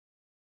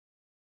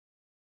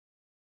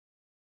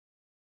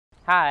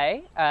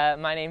Hi,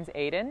 my name's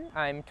Aidan.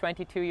 I'm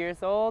 22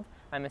 years old,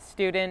 I'm a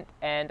student,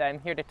 and I'm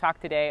here to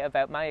talk today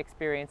about my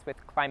experience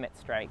with climate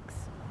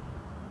strikes.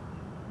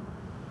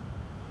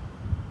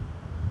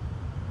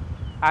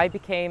 I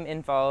became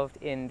involved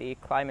in the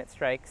climate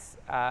strikes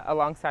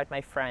alongside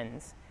my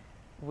friends.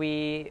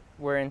 We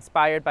were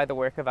inspired by the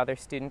work of other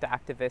student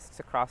activists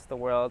across the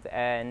world,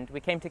 and we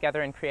came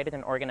together and created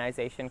an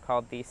organization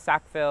called the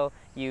Sackville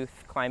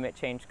Youth Climate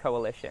Change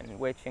Coalition,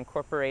 which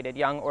incorporated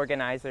young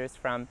organizers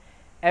from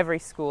every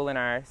school in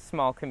our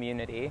small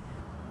community.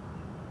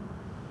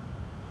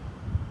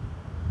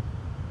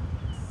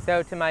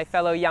 So to my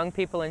fellow young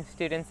people and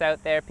students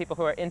out there, people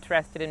who are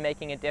interested in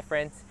making a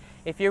difference,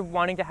 if you're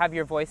wanting to have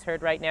your voice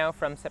heard right now,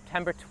 from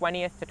September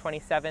 20th to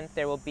 27th,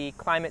 there will be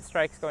climate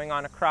strikes going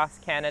on across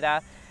Canada,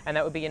 and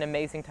that would be an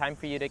amazing time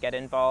for you to get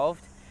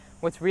involved.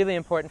 What's really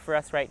important for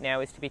us right now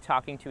is to be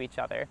talking to each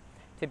other,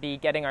 to be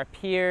getting our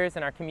peers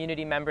and our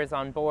community members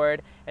on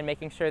board and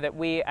making sure that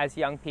we as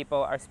young people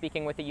are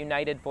speaking with a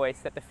united voice,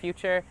 that the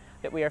future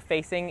that we are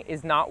facing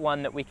is not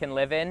one that we can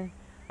live in,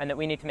 and that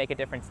we need to make a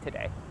difference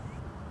today.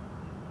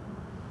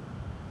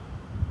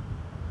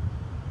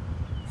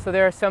 So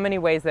there are so many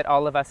ways that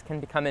all of us can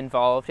become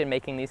involved in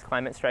making these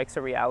climate strikes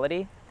a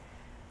reality.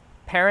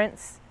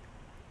 Parents,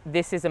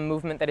 this is a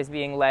movement that is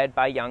being led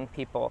by young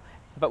people,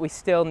 but we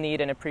still need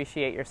and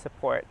appreciate your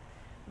support.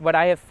 What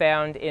I have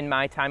found in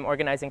my time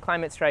organizing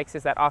climate strikes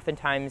is that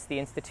oftentimes the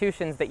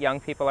institutions that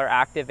young people are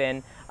active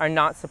in are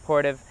not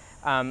supportive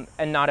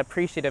and not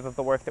appreciative of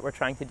the work that we're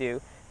trying to do.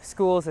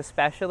 Schools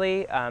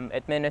especially,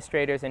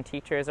 administrators and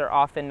teachers are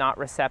often not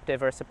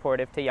receptive or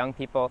supportive to young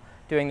people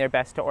doing their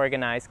best to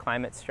organize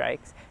climate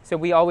strikes. So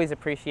we always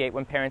appreciate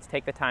when parents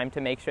take the time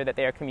to make sure that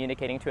they are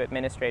communicating to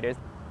administrators.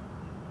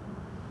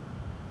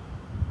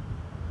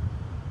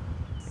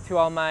 To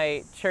all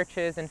my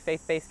churches and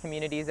faith-based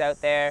communities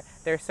out there,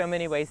 there are so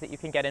many ways that you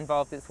can get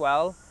involved as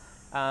well.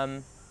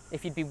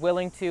 If you'd be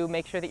willing to,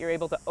 make sure that you're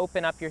able to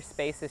open up your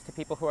spaces to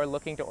people who are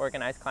looking to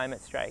organize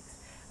climate strikes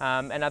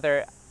and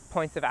other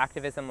points of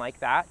activism like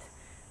that.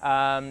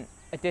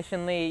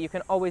 Additionally, you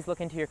can always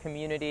look into your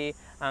community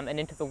and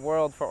into the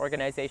world for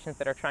organizations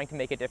that are trying to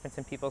make a difference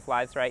in people's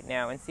lives right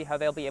now, and see how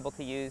they'll be able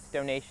to use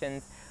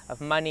donations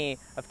of money,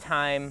 of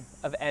time,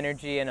 of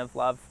energy, and of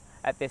love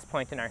at this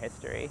point in our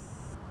history.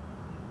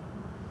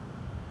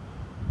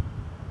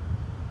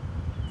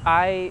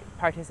 I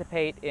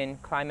participate in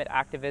climate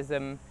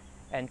activism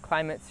and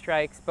climate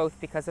strikes both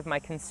because of my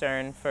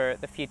concern for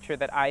the future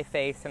that I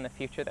face and the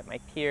future that my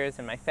peers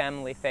and my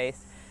family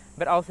face,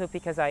 but also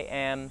because I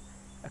am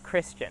a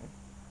Christian.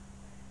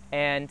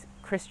 And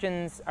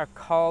Christians are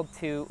called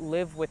to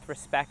live with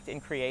respect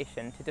in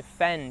creation, to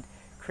defend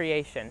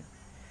creation.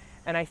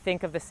 And I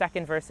think of the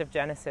second verse of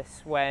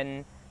Genesis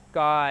when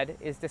God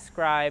is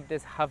described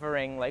as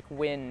hovering like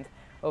wind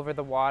over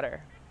the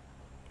water.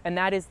 And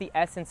that is the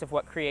essence of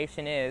what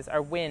creation is: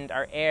 our wind,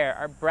 our air,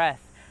 our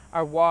breath,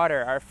 our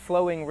water, our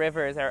flowing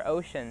rivers, our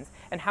oceans.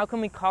 And how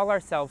can we call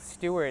ourselves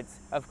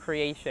stewards of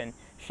creation,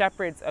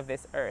 shepherds of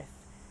this earth,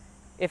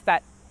 if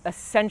that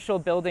essential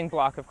building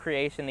block of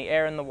creation, the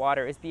air and the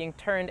water, is being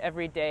turned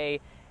every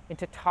day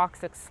into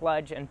toxic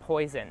sludge and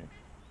poison?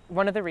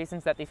 One of the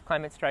reasons that these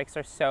climate strikes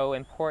are so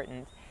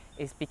important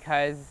is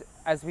because,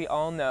 as we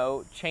all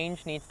know,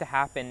 change needs to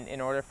happen in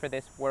order for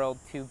this world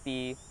to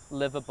be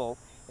livable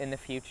in the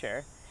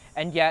future.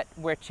 And yet,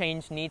 where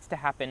change needs to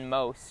happen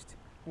most,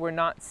 we're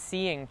not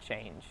seeing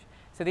change.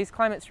 So these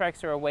climate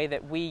strikes are a way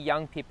that we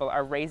young people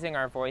are raising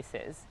our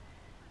voices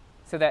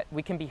so that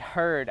we can be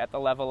heard at the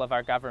level of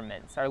our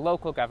governments, our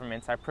local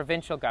governments, our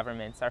provincial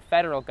governments, our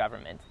federal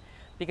government,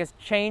 because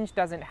change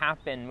doesn't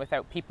happen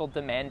without people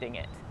demanding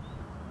it.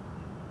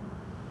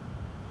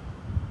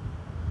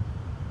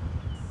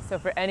 So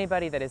for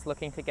anybody that is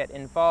looking to get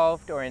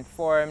involved or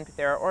informed,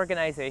 there are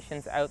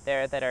organizations out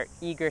there that are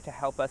eager to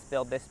help us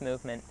build this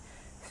movement.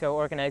 So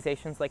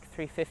organizations like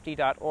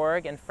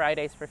 350.org and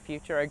Fridays for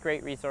Future are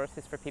great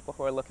resources for people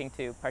who are looking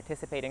to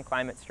participate in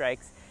climate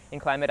strikes, in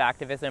climate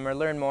activism, or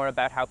learn more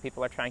about how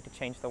people are trying to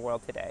change the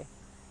world today.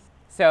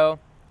 So,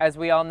 as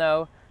we all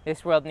know,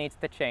 this world needs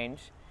to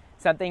change.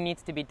 Something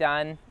needs to be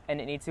done,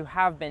 and it needs to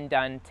have been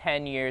done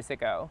 10 years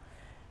ago.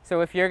 So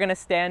if you're going to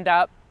stand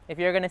up, if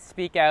you're going to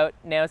speak out,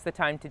 now's the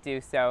time to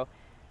do so.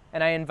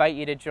 And I invite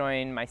you to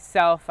join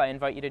myself, I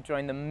invite you to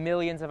join the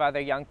millions of other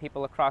young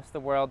people across the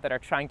world that are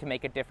trying to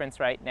make a difference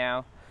right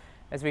now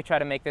as we try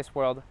to make this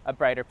world a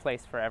brighter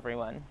place for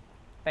everyone.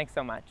 Thanks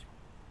so much.